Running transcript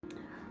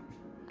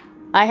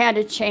I had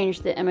to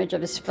change the image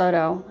of his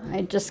photo.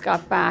 I just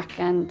got back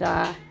and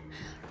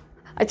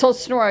I told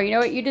Snora, you know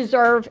what, you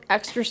deserve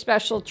extra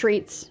special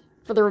treats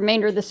for the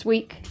remainder of this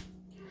week.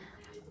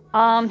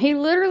 He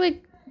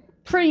literally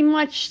pretty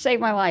much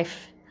saved my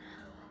life.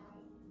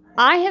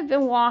 I have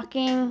been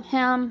walking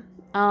him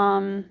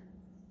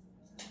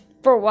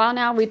for a while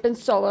now. We've been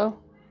solo,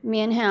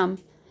 me and him.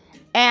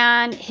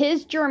 And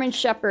his German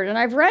Shepherd, and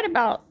I've read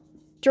about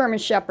German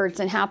Shepherds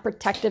and how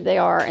protective they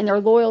are, and their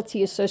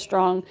loyalty is so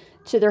strong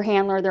to their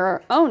handler,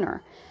 their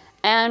owner.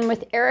 And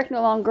with Eric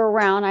no longer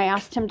around, I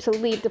asked him to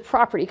leave the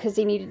property because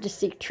he needed to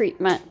seek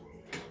treatment.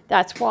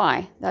 That's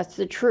why. That's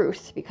the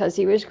truth, because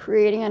he was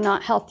creating a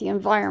not healthy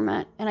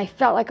environment, and I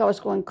felt like I was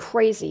going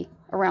crazy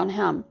around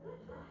him.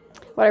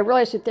 What I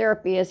realized with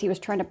therapy is he was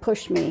trying to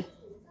push me,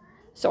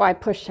 so I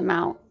pushed him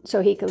out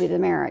so he could leave the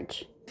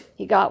marriage.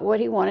 He got what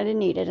he wanted and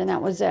needed, and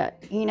that was it.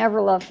 He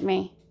never loved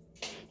me,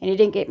 and he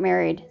didn't get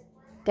married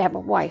to have a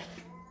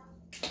wife.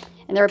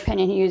 In their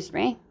opinion, he used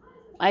me.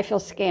 I feel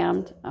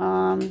scammed.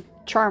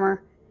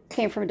 Charmer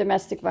came from a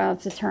domestic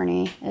violence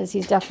attorney, as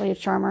he's definitely a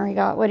charmer. He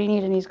got what he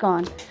needed and he's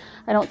gone.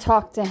 I don't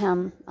talk to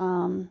him.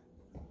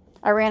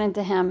 I ran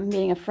into him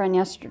meeting a friend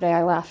yesterday.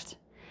 I left.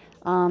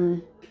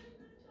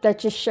 That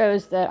just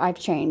shows that I've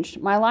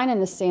changed. My line in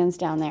the sand's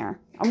down there.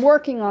 I'm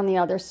working on the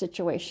other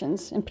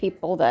situations and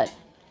people that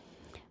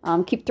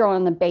keep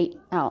throwing the bait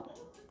out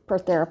per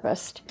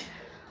therapist.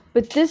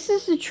 But this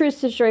is the true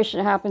situation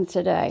that happened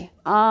today.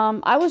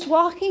 I was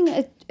walking,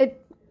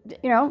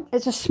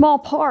 it's a small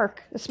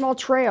park, a small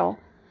trail.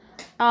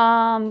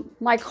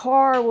 My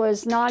car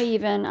was not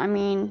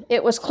even,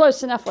 it was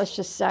close enough, let's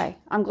just say.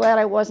 I'm glad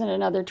I wasn't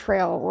another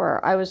trail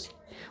where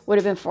would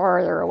have been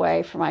farther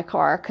away from my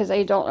car, because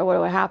I don't know what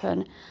would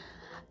happen.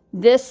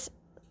 This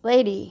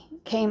lady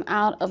came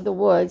out of the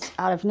woods,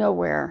 out of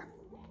nowhere,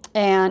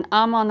 and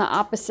I'm on the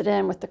opposite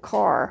end with the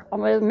car.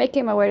 I'm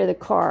making my way to the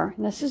car,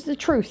 and this is the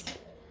truth.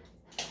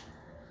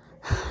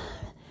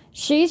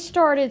 She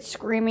started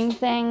screaming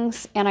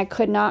things, and I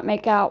could not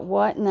make out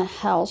what in the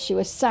hell she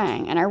was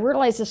saying. And I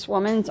realized this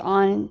woman's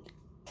on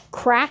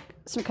crack,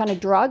 some kind of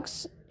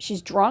drugs.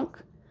 She's drunk.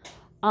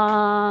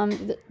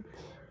 There's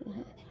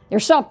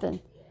something.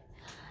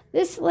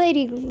 This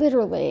lady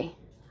literally,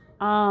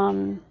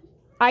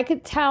 I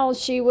could tell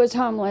she was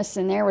homeless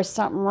and there was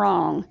something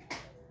wrong.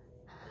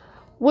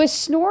 With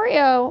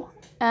Snorio,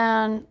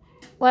 and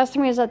last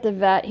time he was at the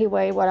vet, he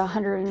weighed,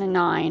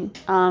 109.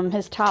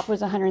 His top was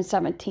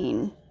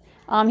 117.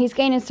 He's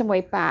gaining some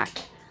weight back.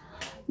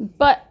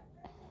 But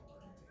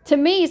to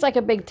me, he's like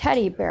a big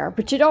teddy bear.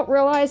 But you don't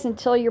realize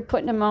until you're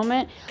put in a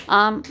moment.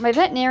 My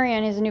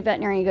veterinarian, is a new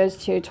veterinarian he goes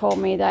to, told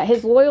me that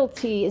his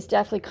loyalty is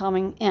definitely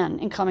coming in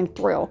and coming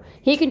through.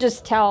 He can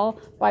just tell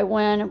by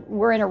when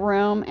we're in a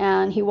room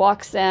and he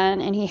walks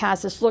in and he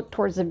has this look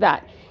towards the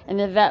vet. And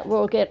the vet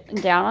will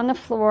get down on the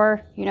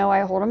floor.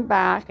 I hold him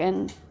back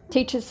and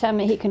teaches him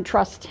that he can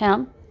trust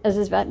him as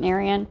his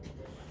veterinarian.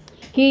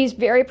 He's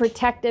very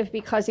protective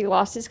because he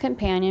lost his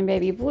companion,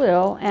 Baby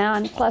Blue,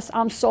 and plus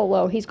I'm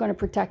solo. He's going to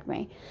protect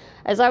me.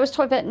 As I was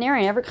told,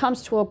 veterinarian, ever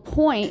comes to a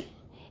point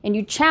and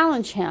you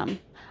challenge him,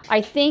 I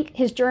think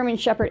his German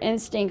Shepherd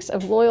instincts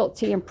of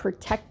loyalty and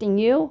protecting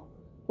you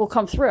will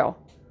come through.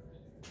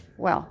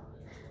 Well,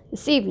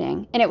 this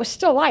evening, and it was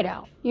still light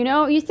out.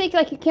 You think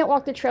like you can't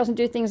walk the trails and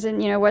do things in,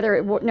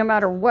 no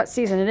matter what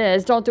season it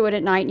is, don't do it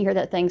at night and you hear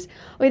that things.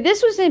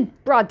 This was in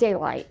broad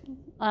daylight.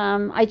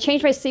 I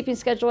changed my sleeping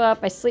schedule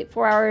up. I sleep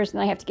 4 hours,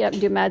 and I have to get up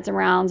and do meds and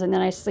rounds, and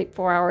then I sleep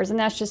 4 hours, and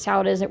that's just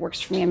how it is. It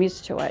works for me. I'm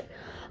used to it.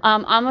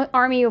 I'm an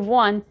army of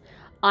one.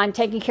 I'm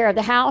taking care of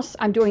the house.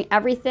 I'm doing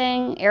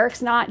everything.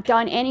 Eric's not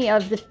done any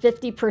of the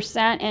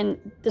 50%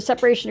 and the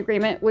separation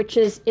agreement, which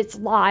is, it's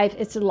live.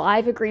 It's a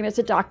live agreement. It's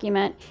a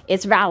document.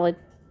 It's valid.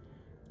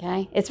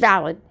 Okay? It's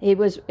valid. It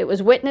was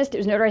witnessed. It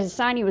was notarized and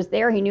signed. He was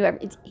there. He knew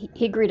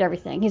he agreed to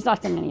everything. He's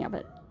not done any of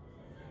it.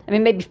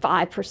 Maybe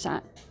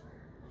 5%.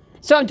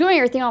 So I'm doing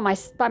everything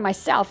by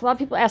myself. A lot of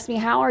people ask me,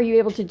 how are you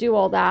able to do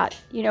all that,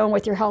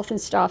 with your health and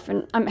stuff?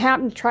 And I'm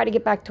having to try to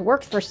get back to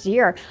work the first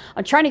year.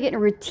 I'm trying to get in a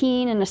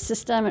routine and a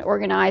system and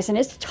organize, and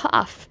it's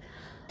tough.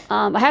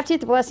 I have to get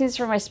the blessings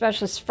from my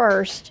specialist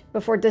first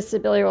before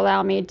disability will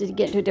allow me to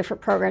get into a different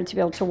program to be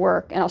able to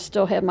work, and I'll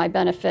still have my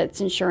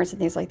benefits, insurance,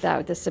 and things like that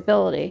with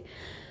disability.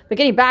 But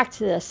getting back to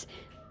this,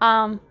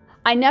 I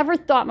never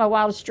thought my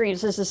wildest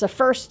dreams, this is the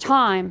first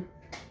time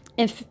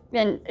in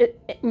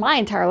my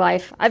entire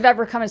life I've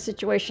ever come in a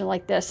situation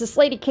like this. This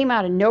lady came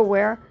out of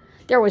nowhere.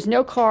 There was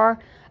no car.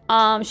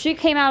 She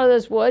came out of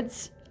those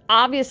woods.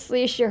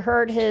 Obviously, she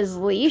heard his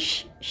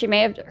leash. She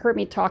may have heard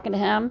me talking to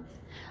him.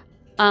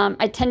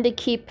 I tend to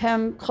keep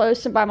him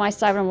close and by my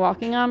side when I'm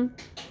walking him.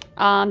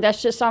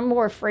 That's just, I'm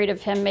more afraid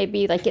of him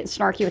maybe like getting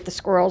snarky with the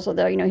squirrels,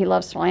 although, he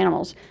loves small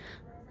animals.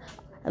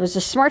 It was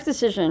a smart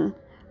decision.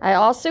 I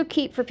also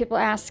keep, for people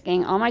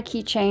asking, on my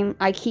keychain,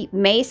 I keep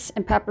mace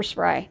and pepper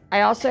spray.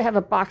 I also have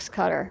a box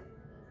cutter.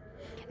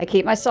 I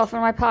keep my cell phone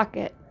in my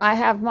pocket. I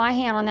have my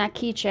hand on that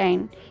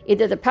keychain,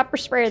 either the pepper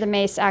spray or the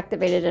mace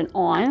activated and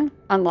on,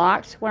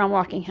 unlocked, when I'm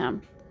walking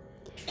him.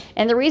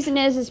 And the reason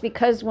is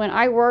because when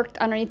I worked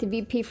underneath the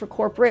VP for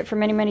corporate for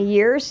many, many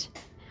years,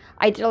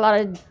 I did a lot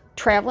of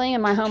traveling,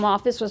 and my home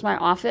office was my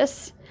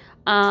office.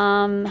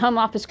 Home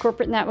office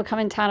corporate, and that would come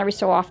in town every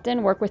so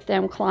often, work with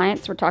them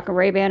clients. We're talking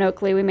Ray-Ban,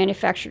 Oakley. We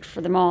manufactured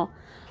for them all.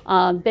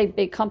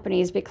 Big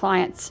companies, big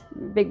clients,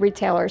 big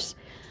retailers.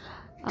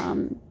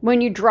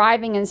 When you're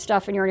driving and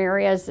stuff and you're in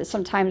areas that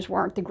sometimes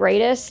weren't the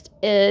greatest,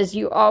 is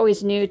you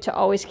always knew to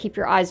always keep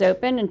your eyes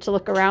open and to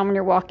look around when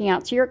you're walking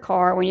out to your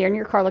car. When you're in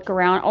your car, look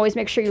around. Always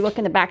make sure you look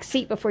in the back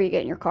seat before you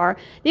get in your car.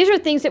 These are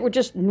things that were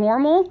just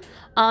normal.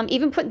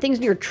 Even putting things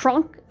in your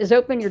trunk is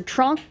open your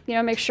trunk.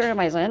 Make sure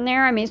nobody's in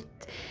there. I mean,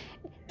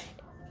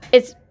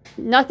 it's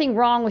nothing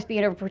wrong with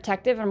being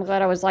overprotective. I'm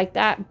glad I was like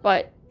that,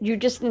 but you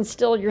just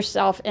instilled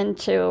yourself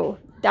into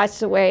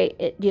that's the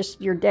way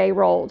your day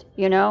rolled,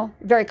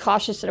 very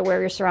cautious and aware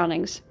of your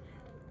surroundings.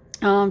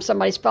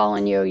 Somebody's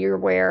following you, you're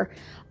aware.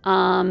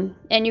 And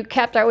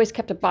I always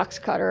kept a box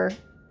cutter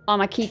on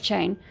my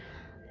keychain.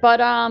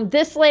 But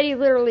this lady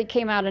literally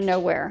came out of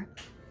nowhere.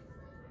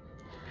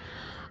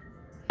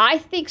 I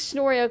think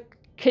Snorio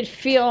could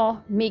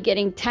feel me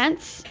getting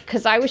tense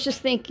because I was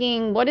just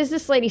thinking, what is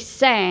this lady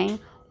saying?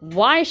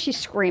 Why is she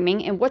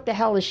screaming? And what the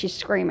hell is she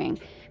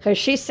screaming? Because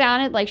she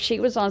sounded like she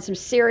was on some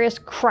serious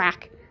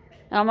crack.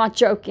 And I'm not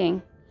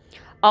joking.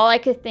 All I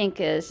could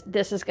think is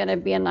this is going to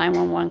be a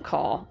 911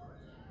 call.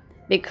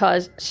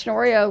 Because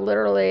Snorio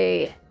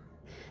literally,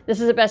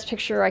 this is the best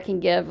picture I can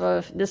give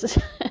of this.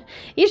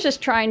 He's just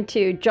trying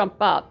to jump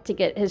up to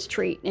get his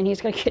treat. And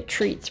he's going to get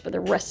treats for the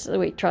rest of the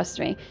week, trust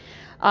me.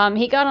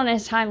 He got on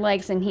his hind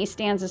legs and he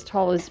stands as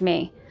tall as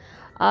me.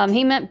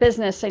 He meant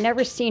business. I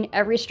never seen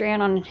every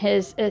strand on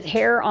his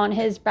hair on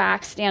his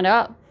back stand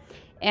up.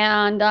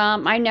 And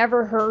I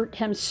never heard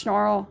him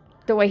snarl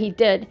the way he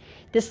did.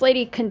 This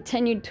lady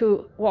continued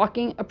to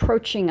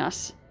approaching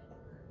us.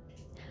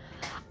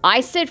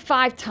 I said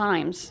 5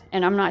 times,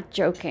 and I'm not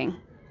joking.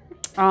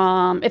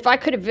 If I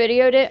could have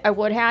videoed it, I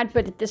would have,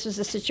 but if this was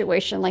a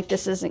situation like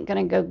this isn't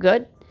going to go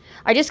good.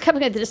 I just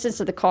kept at the distance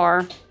of the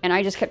car, and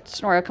I just kept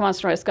Snorio, come on,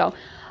 Snorio, let's go.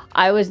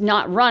 I was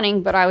not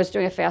running, but I was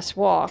doing a fast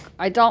walk.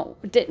 I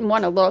didn't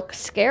want to look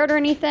scared or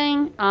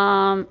anything.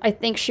 I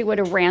think she would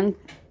have ran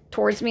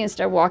towards me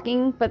instead of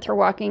walking, but her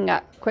walking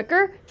got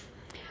quicker.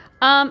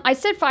 I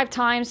said 5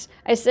 times,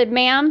 I said,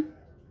 ma'am,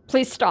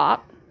 please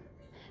stop.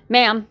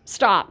 Ma'am,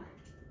 stop.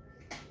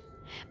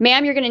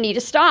 Ma'am, you're going to need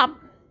to stop.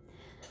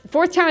 The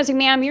 4th time I said,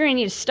 ma'am, you're going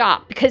to need to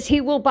stop because he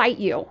will bite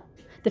you.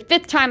 The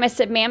 5th time I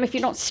said, ma'am, if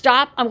you don't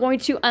stop, I'm going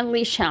to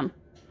unleash him.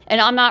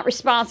 And I'm not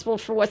responsible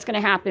for what's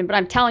going to happen, but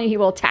I'm telling you, he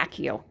will attack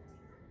you.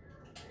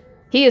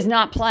 He is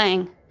not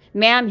playing.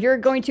 Ma'am, you're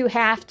going to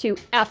have to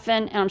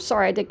effing, and I'm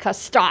sorry I did cuss,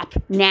 stop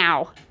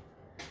now.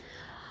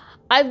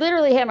 I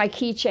literally had my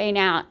keychain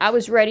out. I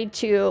was ready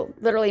to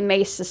literally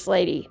mace this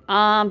lady.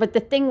 But the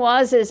thing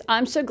is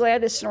I'm so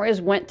glad that Snorio's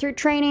went through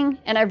training.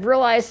 And I've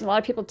realized a lot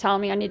of people tell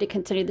me I need to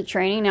continue the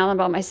training now I'm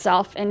by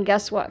myself. And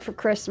guess what? For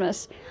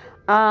Christmas,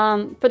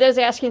 for those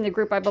asking the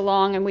group I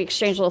belong and we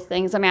exchange little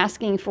things, I'm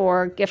asking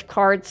for gift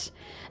cards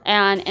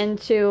and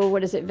into,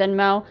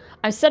 Venmo.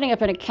 I'm setting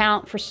up an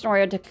account for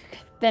Snorio to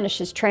finish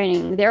his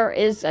training. There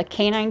is a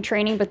canine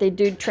training, but they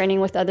do training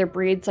with other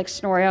breeds like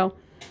Snorio.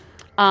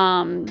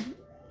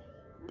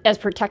 As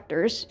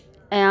protectors.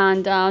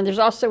 And there's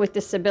also with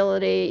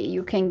disability,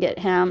 you can get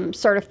him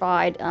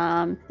certified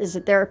as a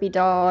therapy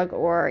dog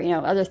or,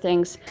 other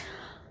things.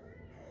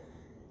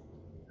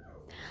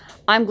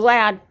 I'm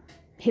glad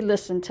he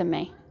listened to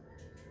me.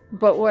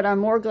 But what I'm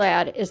more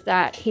glad is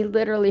that he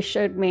literally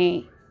showed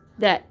me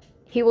that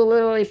he will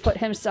literally put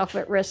himself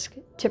at risk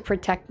to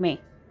protect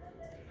me.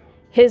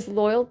 His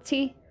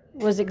loyalty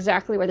was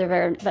exactly what the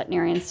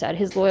veterinarian said.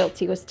 His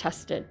loyalty was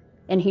tested,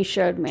 and he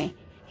showed me.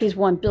 He's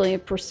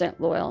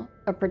 1,000,000,000% loyal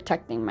of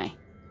protecting me.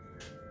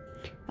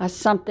 That's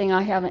something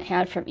I haven't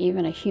had from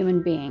even a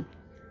human being.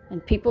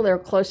 And people that are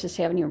closest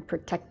haven't even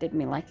protected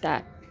me like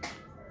that.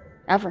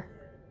 Ever.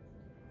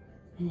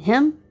 And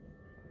him?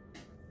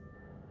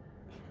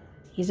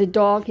 He's a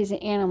dog. He's an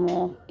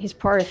animal. He's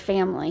part of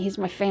family. He's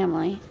my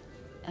family.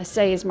 I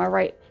say he's my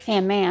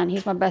right-hand man.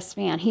 He's my best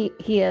man. He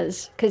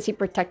is, because he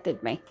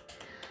protected me.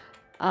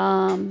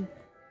 I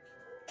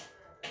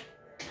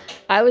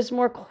was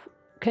more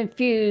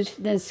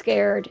confused than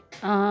scared.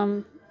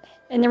 And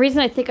the reason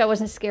I think I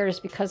wasn't scared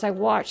is because I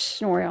watched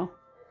Snorio.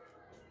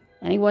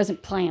 And he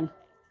wasn't playing.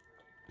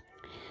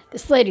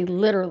 This lady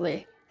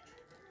literally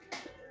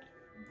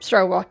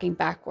started walking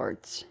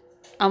backwards.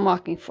 I'm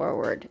walking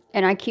forward.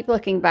 And I keep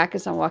looking back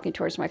as I'm walking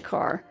towards my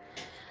car.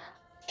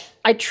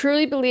 I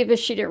truly believe if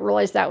she didn't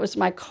realize that was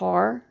my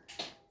car,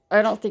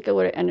 I don't think it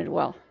would have ended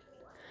well.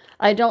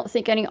 I don't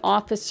think any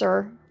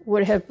officer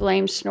would have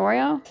blamed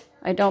Snorio.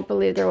 I don't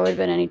believe there would have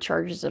been any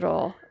charges at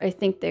all. I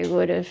think they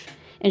would have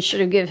and should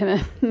have given him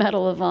a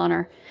Medal of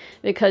Honor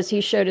because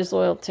he showed his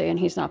loyalty and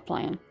he's not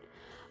playing.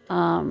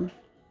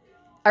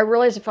 I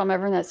realize if I'm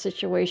ever in that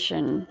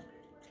situation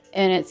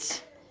and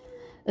it's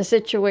a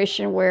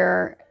situation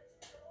where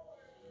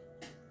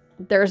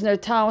there's no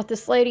telling with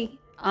this lady,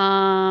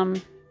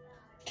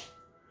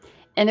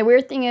 And the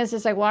weird thing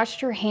is I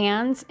watched her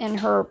hands in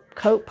her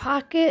coat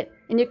pocket,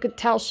 and you could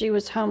tell she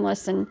was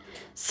homeless and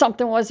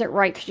something wasn't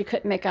right because you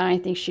couldn't make out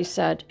anything she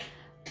said.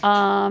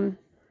 You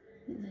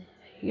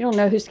don't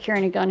know who's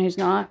carrying a gun, who's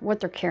not, what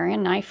they're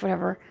carrying, knife,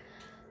 whatever.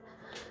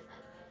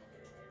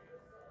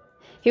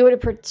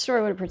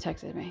 Story would have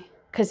protected me,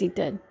 because he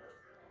did.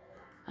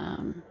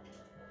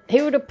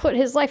 He would have put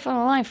his life on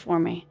the line for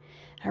me.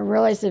 I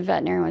realized the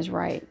veterinarian was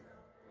right.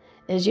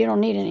 Is you don't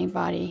need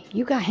anybody.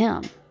 You got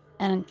him.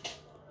 And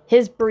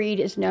his breed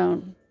is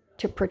known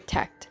to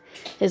protect.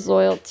 His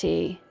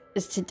loyalty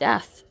is to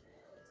death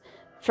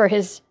for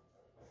his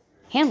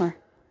handler,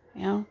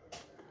 you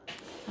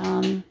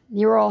know.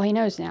 You're all he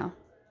knows now.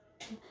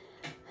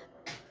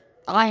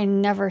 I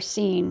never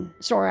seen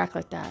Sora act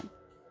like that.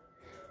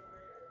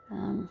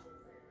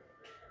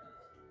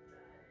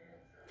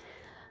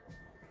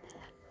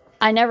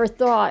 I never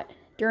thought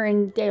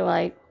during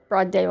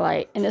broad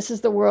daylight, and this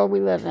is the world we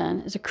live in.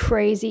 It's a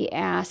crazy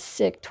ass,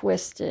 sick,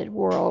 twisted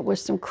world with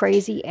some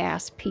crazy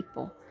ass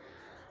people.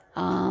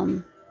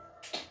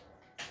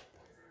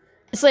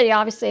 This lady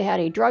obviously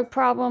had a drug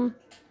problem.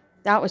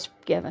 That was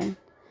given.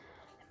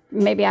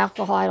 Maybe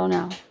alcohol, I don't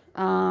know.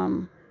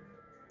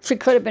 She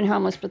could have been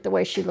homeless, but the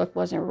way she looked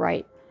wasn't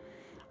right.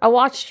 I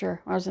watched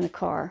her when I was in the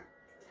car.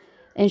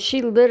 And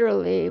she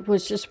literally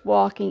was just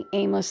walking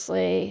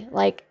aimlessly,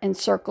 like in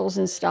circles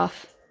and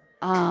stuff.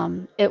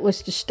 It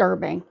was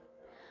disturbing.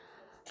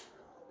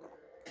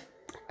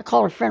 I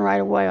called a friend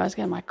right away. I was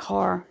getting in my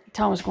car,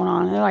 tell them what's going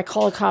on. And they're like,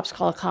 call the cops,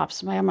 call the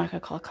cops. I'm like, I'm not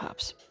going to call the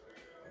cops.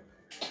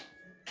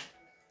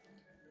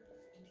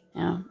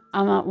 You know,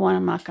 I'm not going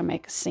to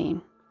make a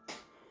scene.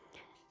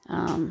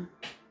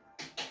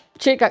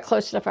 She got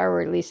close enough, I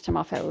released him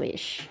off that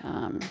leash.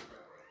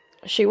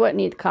 She wouldn't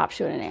need the cops,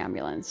 she would an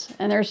ambulance.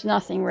 And there's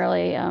nothing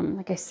really,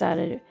 like I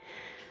said,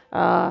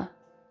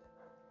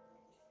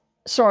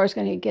 Sora's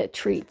going to get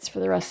treats for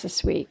the rest of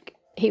this week.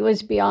 He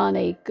was beyond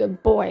a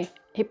good boy.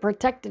 He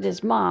protected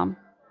his mom,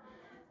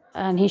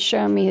 and he's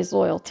shown me his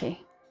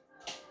loyalty.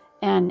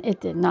 And it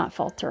did not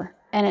falter,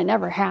 and it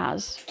never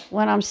has.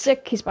 When I'm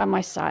sick, he's by my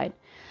side.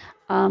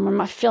 When I'm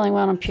not feeling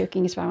well and I'm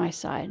puking, he's by my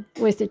side.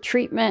 With the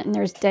treatment, and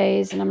there's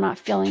days and I'm not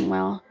feeling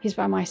well, he's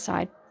by my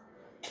side.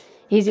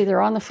 He's either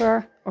on the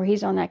floor, or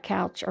he's on that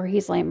couch, or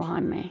he's laying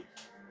behind me.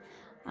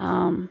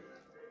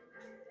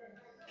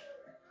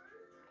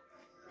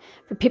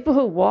 For people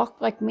who walk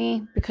like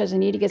me because they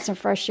need to get some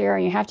fresh air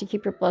and you have to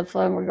keep your blood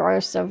flowing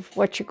regardless of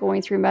what you're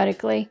going through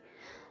medically,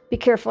 be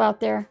careful out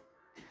there.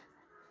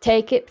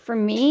 Take it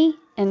from me,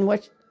 and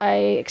what I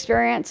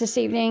experienced this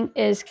evening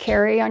is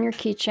carry on your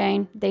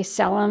keychain. They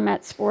sell them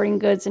at sporting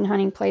goods and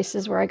hunting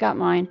places where I got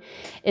mine.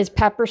 Is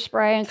pepper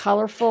spray and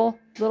colorful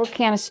little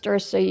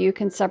canisters so you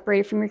can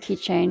separate it from your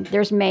keychain.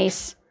 There's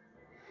mace.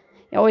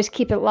 You always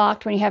keep it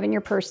locked when you have it in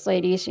your purse,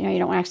 ladies. You know, you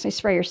don't actually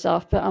spray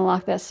yourself, but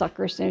unlock that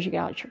sucker as soon as you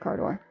get out your car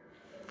door.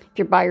 If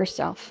you're by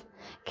yourself.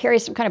 Carry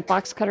some kind of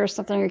box cutter or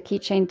something on your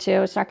keychain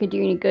too. It's not going to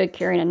do you any good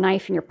carrying a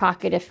knife in your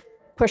pocket if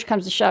push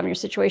comes to shove in your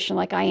situation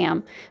like I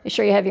am. Make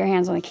sure you have your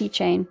hands on the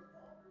keychain.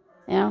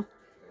 You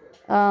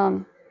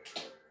know?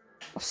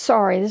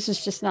 Sorry, this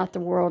is just not the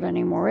world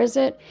anymore, is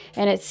it?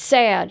 And it's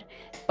sad,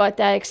 but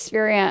that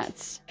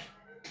experience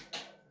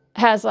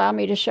has allowed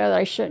me to show that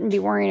I shouldn't be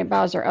worrying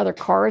about, is there other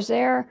cars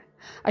there?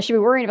 I should be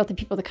worrying about the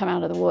people that come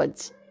out of the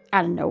woods,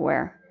 out of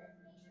nowhere.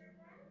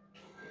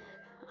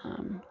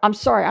 I'm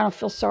sorry, I don't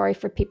feel sorry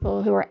for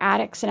people who are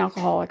addicts and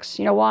alcoholics.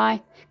 You know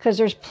why? Because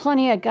there's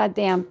plenty of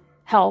goddamn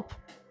help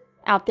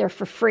out there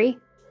for free.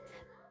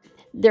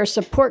 There's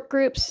support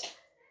groups.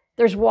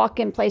 There's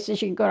walk-in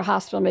places you can go to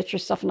hospital, admit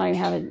yourself, and not even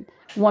have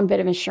one bit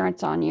of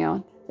insurance on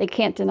you. They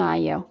can't deny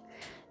you.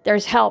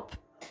 There's help.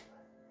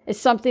 It's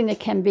something that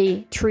can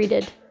be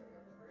treated.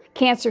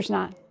 Cancer's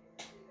not.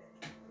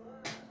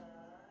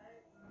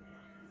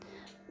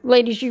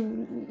 Ladies,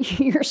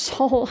 you're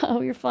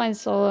solo, you're flying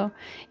solo,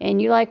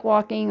 and you like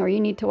walking, or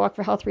you need to walk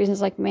for health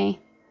reasons like me.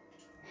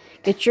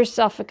 Get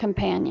yourself a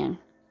companion.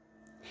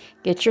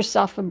 Get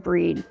yourself a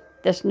breed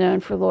that's known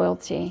for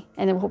loyalty,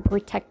 and it will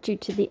protect you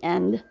to the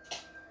end.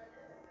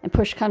 And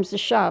push comes to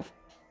shove,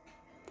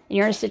 and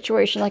you're in a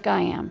situation like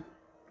I am,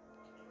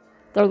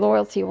 their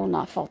loyalty will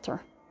not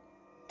falter.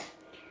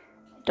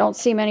 Don't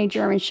see many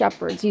German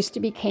Shepherds. Used to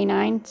be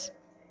canines.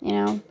 You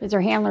know, as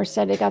their handler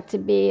said, it got to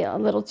be a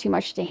little too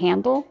much to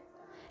handle.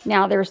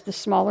 Now there's the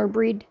smaller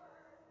breed.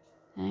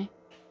 Okay?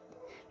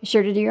 Be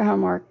sure to do your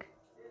homework.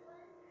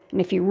 And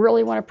if you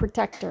really want to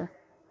protect her,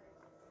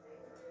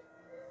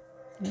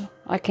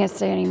 I can't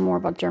say any more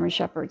about German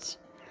Shepherds.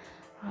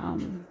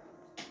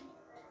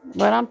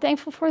 What I'm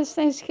thankful for this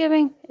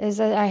Thanksgiving is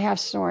that I have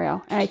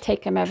Snorio, and I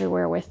take him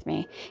everywhere with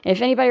me. And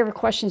if anybody ever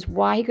questions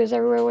why he goes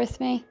everywhere with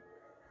me,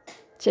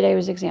 today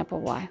was an example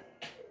of why.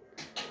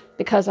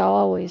 Because I'll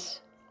always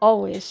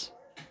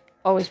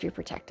be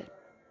protected.